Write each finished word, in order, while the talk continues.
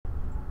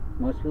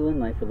Most people in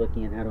life are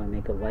looking at how do I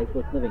make a life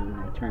worth living when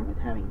I term it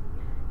having.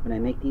 When I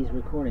make these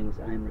recordings,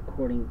 I am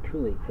recording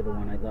truly for the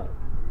one I love.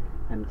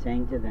 I'm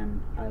saying to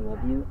them, I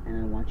love you and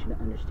I want you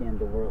to understand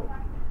the world.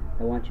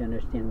 I want you to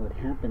understand what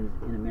happens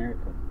in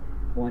America.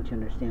 I want you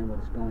to understand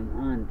what is going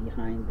on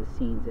behind the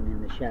scenes and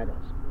in the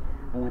shadows.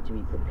 I want you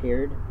to be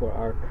prepared for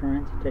our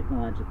current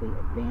technologically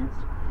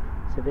advanced,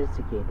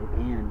 sophisticated,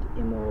 and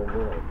immoral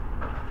world.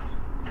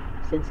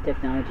 Since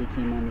technology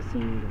came on the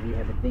scene, we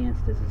have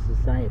advanced as a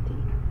society.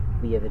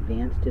 We have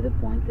advanced to the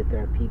point that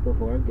there are people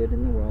who are good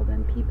in the world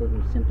and people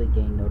who simply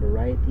gain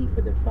notoriety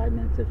for their 5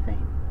 minutes of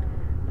fame.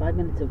 5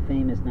 minutes of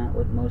fame is not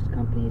what most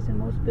companies and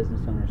most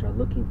business owners are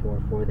looking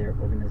for their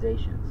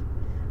organizations.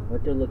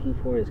 What they're looking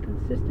for is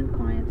consistent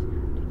clients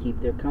to keep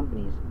their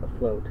companies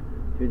afloat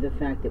through the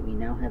fact that we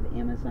now have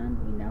Amazon,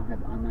 we now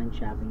have online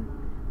shopping,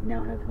 we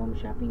now have home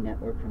shopping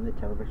network from the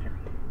television,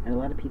 and a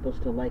lot of people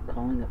still like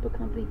calling up a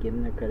company,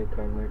 giving their credit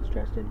card where it's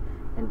trusted,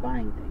 and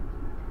buying things.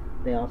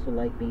 They also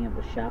like being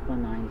able to shop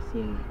online,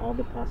 seeing all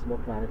the possible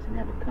products, and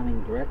have it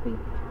coming directly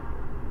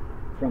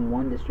from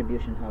one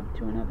distribution hub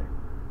to another.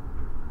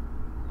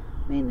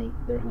 Mainly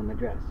their home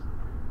address.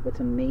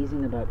 What's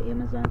amazing about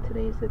Amazon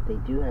today is that they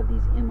do have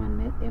these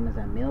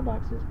Amazon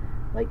mailboxes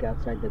like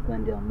outside the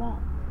Glendale Mall,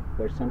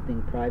 where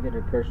something private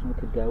or personal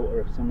could go,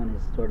 or if someone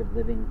is sort of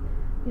living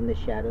in the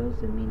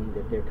shadows, and meaning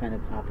that they're kind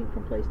of hopping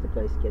from place to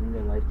place, getting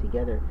their life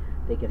together,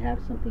 they could have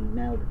something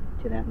mailed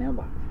to that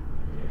mailbox.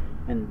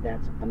 And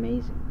that's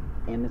amazing.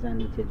 Amazon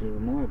needs to do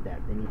more of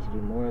that. They need to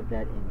do more of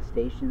that in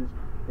stations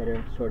that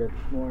are sort of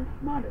more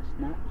modest,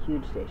 not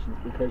huge stations,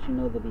 because you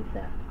know they'll be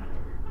theft,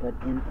 but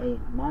in a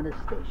modest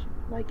station,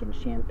 like in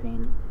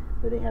Champaign,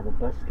 where they have a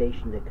bus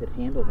station that could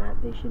handle that.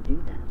 They should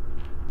do that.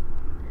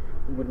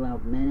 It would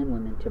allow men and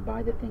women to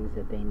buy the things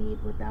that they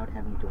need without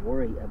having to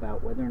worry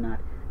about whether or not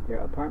their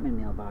apartment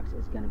mailbox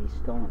is going to be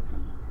stolen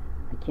from them.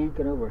 I can't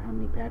get over how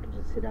many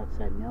packages sit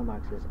outside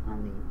mailboxes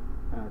on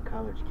the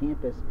college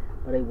campus,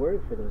 but I worry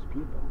for those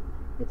people.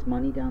 It's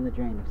money down the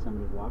drain if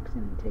somebody walks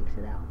in and takes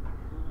it out.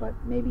 But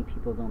maybe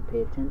people don't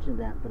pay attention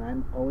to that, but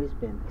I've always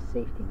been a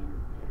safety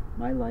man.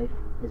 My life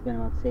has been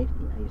about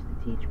safety. I used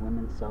to teach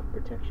women's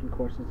self-protection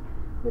courses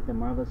with a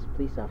marvelous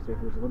police officer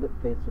who was a little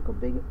bit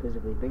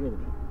physically bigger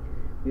than me.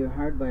 We were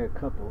hired by a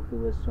couple who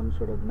was some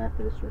sort of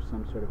Methodist or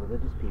some sort of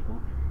religious people,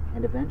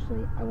 and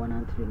eventually I went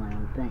on to do my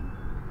own thing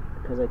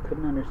because I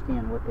couldn't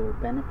understand what they were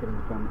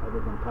benefiting from other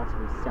than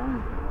possibly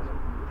selling things.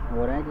 And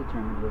what I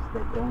determined was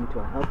that going to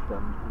a health club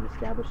and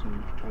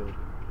establishing an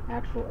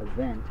actual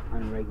event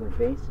on a regular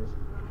basis,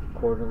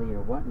 quarterly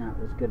or whatnot,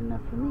 was good enough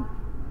for me.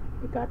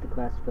 It got the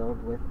class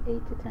filled with 8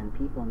 to 10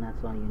 people, and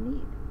that's all you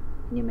need.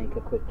 And you make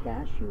a quick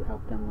cash, you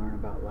help them learn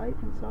about life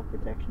and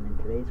self-protection in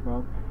today's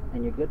world,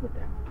 and you're good with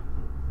that.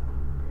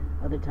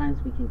 Other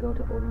times we can go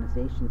to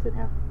organizations that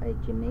have a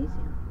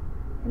gymnasium,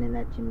 and in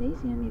that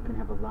gymnasium you can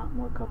have a lot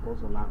more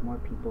couples, a lot more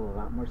people, a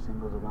lot more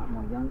singles, a lot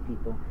more young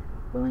people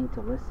willing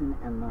to listen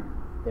and learn.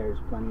 There's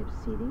plenty of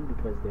seating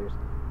because there's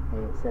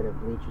a set of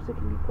bleachers that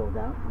can be pulled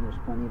out, and there's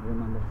plenty of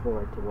room on the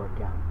floor to work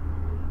out.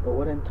 But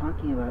what I'm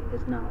talking about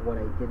is not what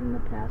I did in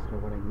the past or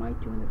what I might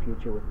do in the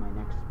future with my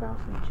next spouse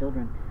and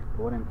children,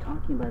 but what I'm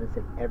talking about is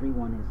that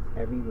everyone is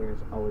everywhere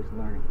is always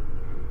learning.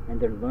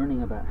 And they're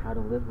learning about how to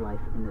live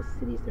life in the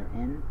cities they're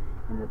in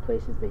the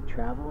places they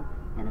travel,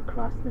 and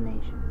across the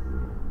nation.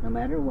 No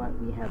matter what,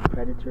 we have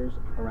predators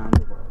around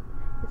the world.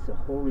 It's the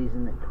whole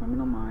reason that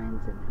Criminal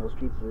Minds and Hill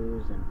Street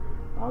Blues and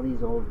all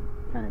these old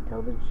kind of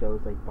television shows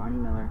like Barney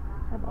Miller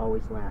have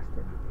always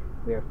lasted.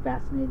 We are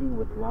fascinated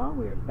with law,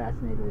 we are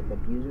fascinated with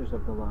abusers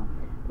of the law,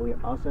 but we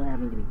are also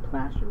having to be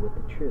plastered with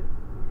the truth.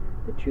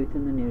 The truth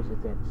in the news is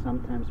that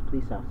sometimes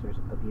police officers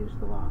abuse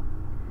the law.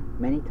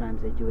 Many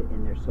times they do it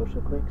in their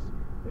social cliques,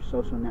 their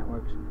social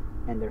networks,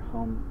 and their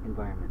home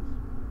environments.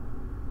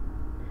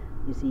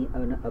 You see,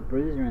 a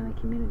bruiser in the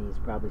community is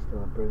probably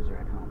still a bruiser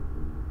at home.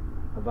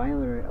 A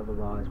violator of the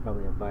law is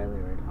probably a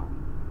violator at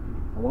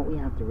home. And what we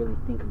have to really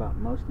think about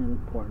most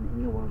important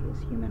in the world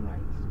is human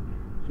rights.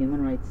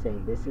 Human rights say,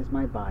 this is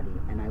my body,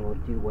 and I will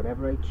do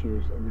whatever I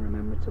choose in the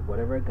remembrance of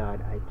whatever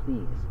God I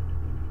please.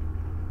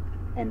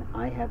 And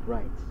I have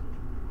rights.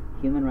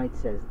 Human rights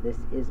says, this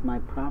is my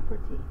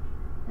property,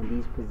 and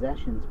these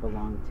possessions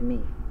belong to me.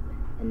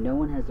 And no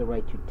one has the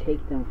right to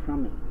take them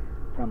from me,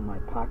 from my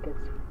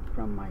pockets,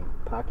 from my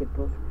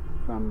pocketbook,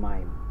 from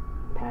my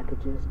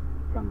packages,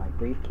 from my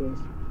briefcase,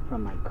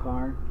 from my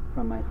car,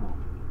 from my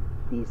home.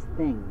 These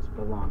things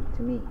belong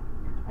to me.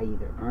 I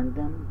either earned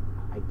them,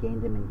 I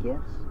gained them in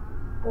gifts,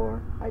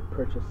 or I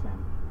purchased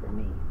them for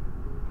me.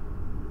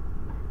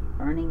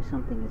 Earning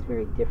something is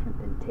very different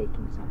than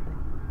taking something.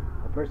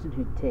 A person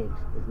who takes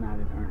is not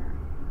an earner.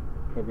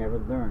 They've never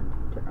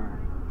learned to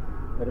earn.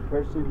 But a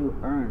person who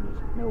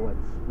earns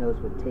knows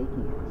what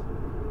taking is.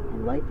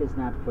 And life is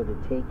not for the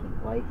taking,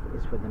 life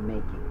is for the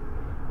making.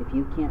 If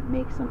you can't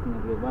make something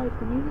of your life,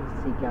 then you need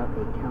to seek out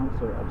a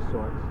counselor of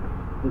sorts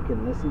who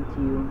can listen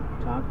to you,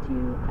 talk to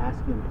you, ask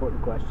you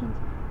important questions,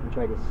 and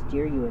try to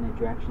steer you in a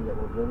direction that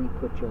will really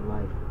put your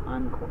life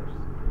on course,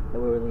 that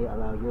will really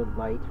allow your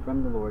light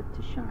from the Lord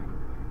to shine,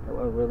 that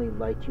that will really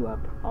light you up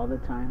all the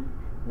time,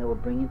 and that will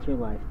bring into your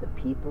life the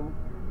people,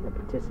 the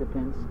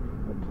participants,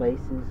 the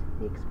places,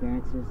 the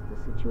experiences,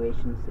 the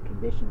situations, the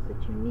conditions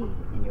that you need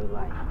in your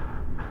life.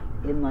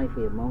 In life,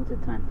 we have moments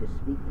of time to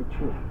speak the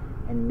truth,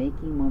 and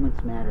making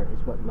moments matter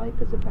is what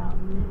life is about.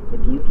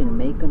 If you can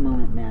make a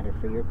moment matter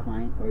for your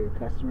client or your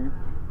customer,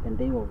 then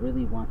they will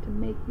really want to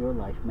make your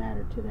life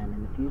matter to them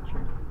in the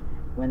future.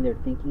 When they're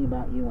thinking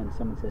about you, when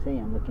someone says, hey,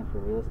 I'm looking for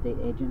a real estate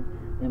agent,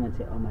 they might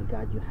say, oh my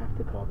God, you have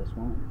to call this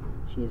woman.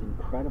 She is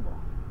incredible.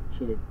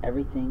 She did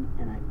everything,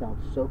 and I felt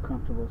so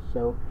comfortable,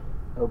 so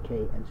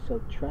okay, and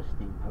so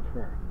trusting of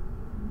her.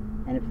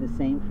 And if the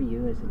same for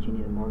you is that you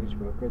need a mortgage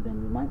broker,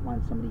 then you might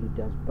want somebody who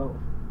does both.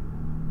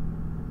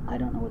 I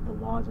don't know what the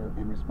laws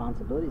and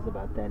responsibilities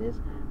about that is,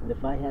 but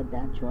if I had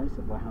that choice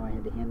of how I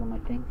had to handle my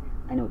things,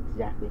 I know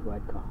exactly who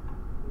I'd call.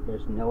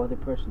 There's no other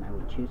person I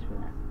would choose for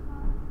that.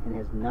 And it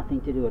has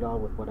nothing to do at all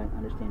with what I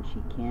understand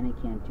she can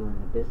and can't do in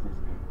the business.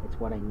 It's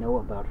what I know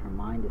about her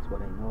mind, it's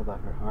what I know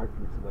about her heart,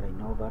 and it's what I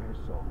know about her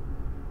soul.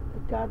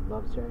 That God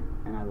loves her,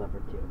 and I love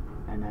her too.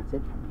 And that's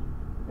it for me.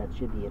 That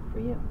should be it for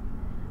you.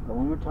 But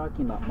when we're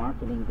talking about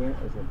marketing, there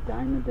is a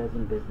dime a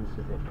dozen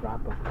businesses that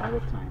crop up all the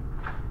time.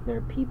 There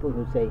are people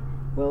who say,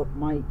 well,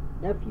 my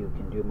nephew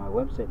can do my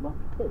website. Well,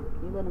 good,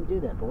 you let him do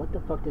that. But what the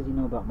fuck does he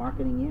know about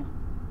marketing you?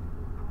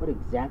 What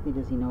exactly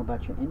does he know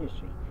about your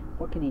industry?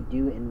 What can he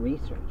do in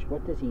research?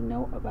 What does he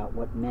know about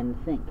what men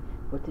think?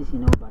 What does he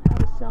know about how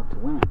to sell to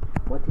women?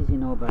 What does he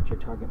know about your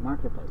target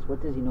marketplace?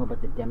 What does he know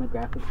about the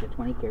demographics, the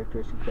 20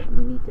 characteristics that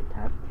you need to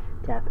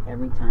tap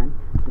every time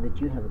so that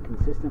you have a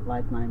consistent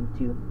lifeline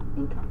to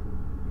income?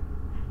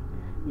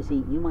 You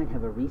see, you might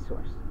have a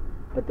resource,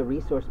 but the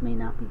resource may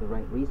not be the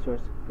right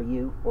resource for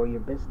you or your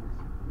business.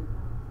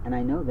 And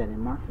I know that in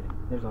marketing.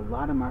 There's a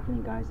lot of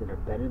marketing guys that are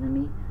better than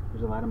me.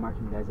 There's a lot of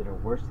marketing guys that are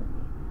worse than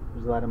me.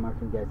 There's a lot of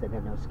marketing guys that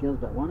have no skills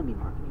but want to be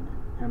marketing men.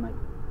 And I'm like,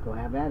 go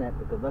have at it,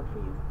 but good luck for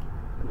you.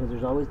 Because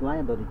there's always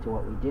liability to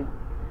what we do.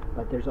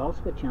 But there's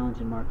also a challenge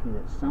in marketing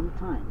that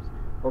sometimes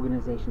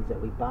organizations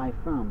that we buy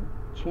from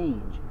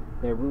change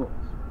their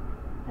rules.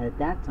 And at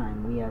that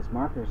time, we as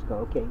marketers go,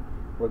 okay,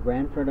 we're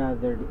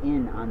grandfathered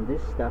in on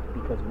this stuff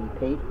because we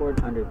paid for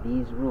it under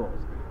these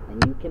rules.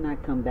 And you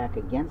cannot come back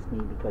against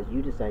me because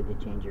you decided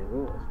to change your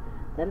rules.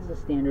 That is a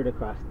standard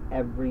across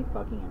every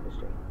fucking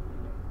industry.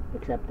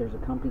 Except there's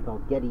a company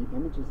called Getty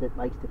Images that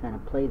likes to kind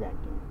of play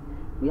that game.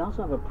 We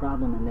also have a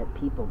problem in that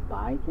people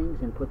buy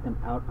things and put them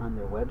out on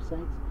their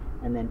websites,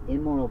 and then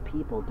immoral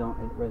people don't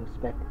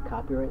respect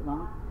copyright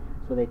law,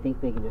 so they think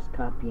they can just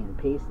copy and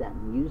paste that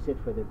and use it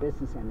for their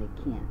business, and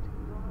they can't.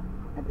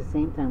 At the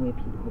same time, we have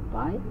people who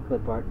buy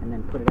clip art and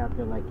then put it out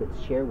there like it's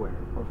shareware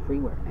or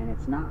freeware, and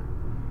it's not.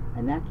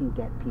 And that can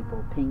get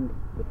people pinged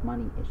with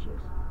money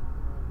issues.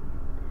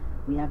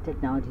 We have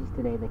technologies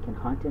today that can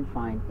hunt and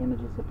find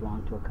images that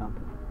belong to a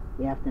company.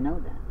 We have to know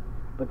that.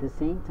 But at the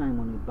same time,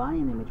 when we buy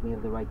an image, we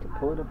have the right to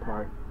pull it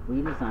apart,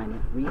 redesign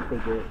it,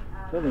 refigure it,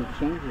 really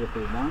change it if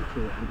we want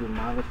to, and do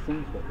marvelous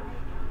things with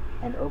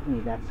it. And openly,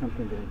 that's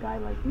something that a guy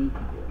like me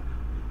can do.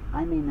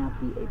 I may not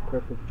be a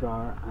perfect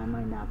drawer, I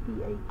might not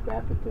be a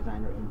graphic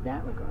designer in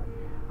that regard.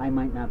 I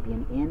might not be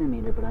an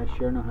animator, but I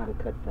sure know how to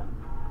cut film.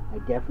 I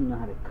definitely know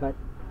how to cut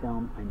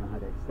film, I know how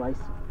to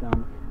slice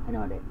film, I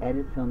know how to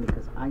edit film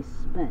because I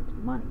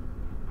spent money,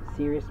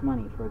 serious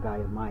money for a guy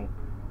of my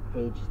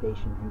age,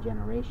 station, and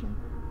generation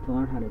to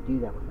learn how to do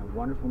that with a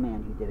wonderful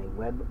man who did a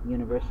web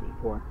university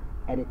for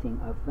editing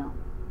of film.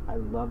 I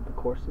loved the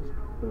courses,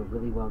 they were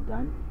really well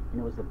done,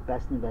 and it was the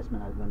best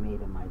investment I've ever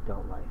made in my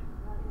adult life,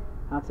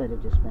 outside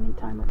of just spending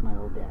time with my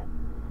old dad.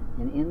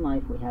 And in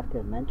life, we have to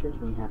have mentors,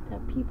 we have to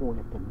have people, we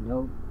have to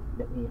know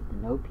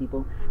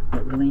people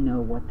that really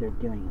know what they're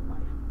doing in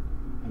life.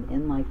 And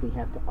in life, we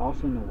have to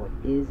also know what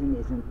is and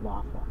isn't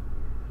lawful.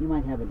 You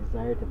might have a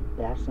desire to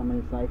bash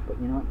somebody's life, but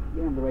you know what?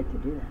 You don't have the right to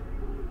do that.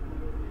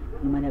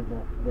 You might have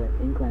the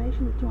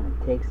inclination that you want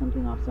to take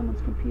something off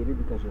someone's computer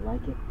because you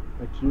like it,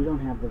 but you don't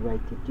have the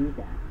right to do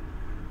that.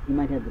 You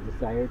might have the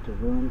desire to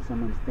ruin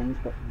someone's things,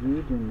 but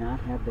you do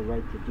not have the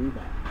right to do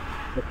that.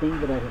 The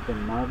thing that I have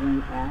been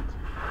marveling at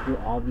through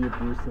all the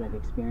abuse that I've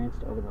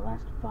experienced over the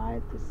last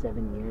 5 to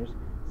 7 years,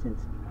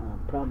 since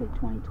probably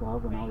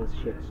 2012 when all this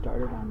shit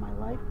started on my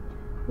life,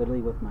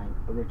 literally with my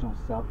original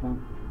cell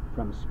phone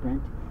from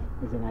Sprint,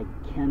 is that I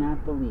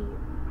cannot believe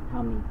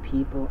how many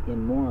people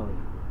immorally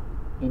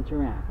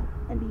interact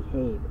and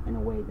behave in a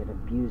way that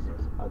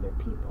abuses other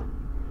people.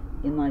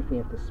 In life, we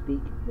have to speak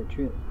the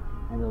truth.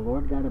 And the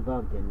Lord God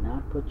above did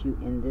not put you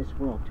in this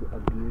world to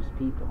abuse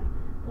people.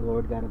 The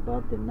Lord God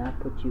above did not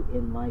put you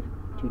in life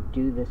to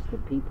do this to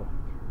people.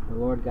 The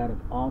Lord God of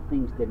all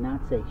things did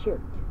not say,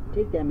 sure,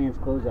 take that man's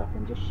clothes off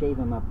and just shave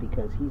him up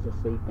because he's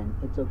asleep and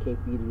it's okay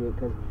for you to do it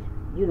because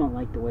you don't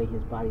like the way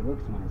his body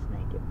looks when it's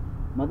naked.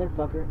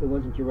 Motherfucker, it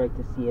wasn't your right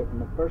to see it in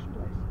the first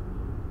place.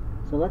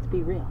 So let's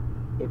be real.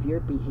 If you're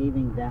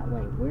behaving that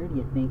way, where do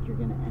you think you're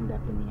going to end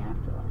up in the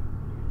afterlife?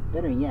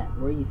 Better yet,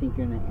 where do you think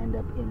you're going to end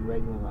up in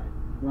regular life?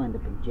 You'll end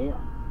up in jail.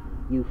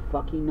 You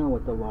fucking know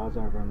what the laws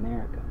are of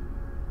America.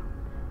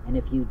 And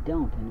if you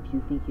don't, and if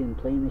you think you can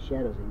play in the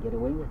shadows and get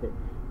away with it,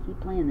 keep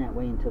playing that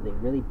way until they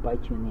really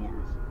bite you in the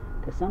ass.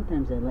 Because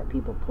sometimes they let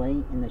people play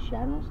in the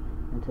shadows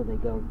until they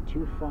go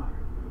too far.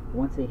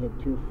 Once they hit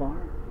too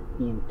far,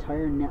 the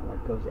entire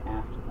network goes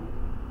after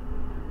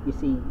them. You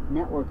see,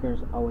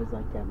 networkers always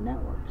like to have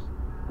networks,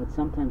 but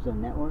sometimes those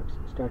networks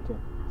start to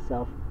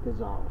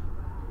self-dissolve.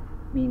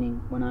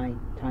 Meaning, when I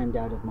timed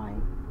out of my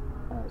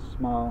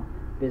small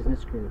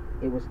business group,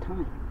 it was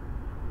time.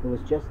 It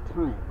was just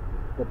time.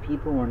 The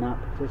people were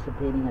not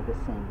participating at the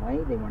same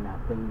way. They were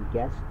not bringing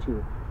guests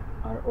to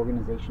our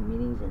organization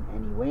meetings in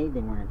any way.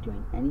 They weren't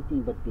doing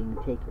anything but being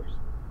takers.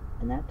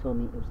 And that told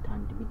me it was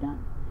time to be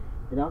done.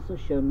 It also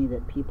showed me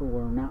that people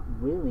were not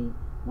really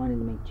wanting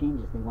to make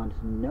changes. They wanted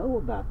to know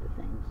about the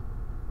things,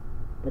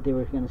 but they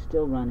were going to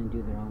still run and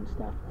do their own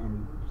stuff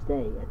and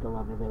stay at the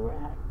level they were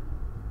at.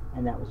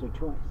 And that was their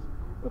choice.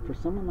 But for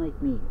someone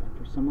like me, and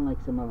for someone like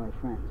some of my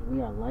friends,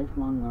 we are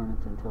lifelong learners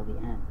until the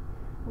end.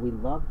 We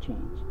love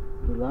change.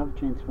 We love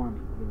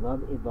transforming. We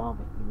love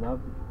evolving. We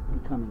love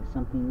becoming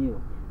something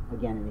new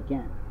again and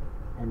again.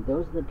 And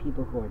those are the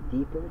people who are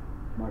deeper,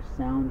 more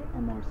sound,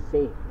 and more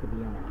safe to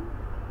be around.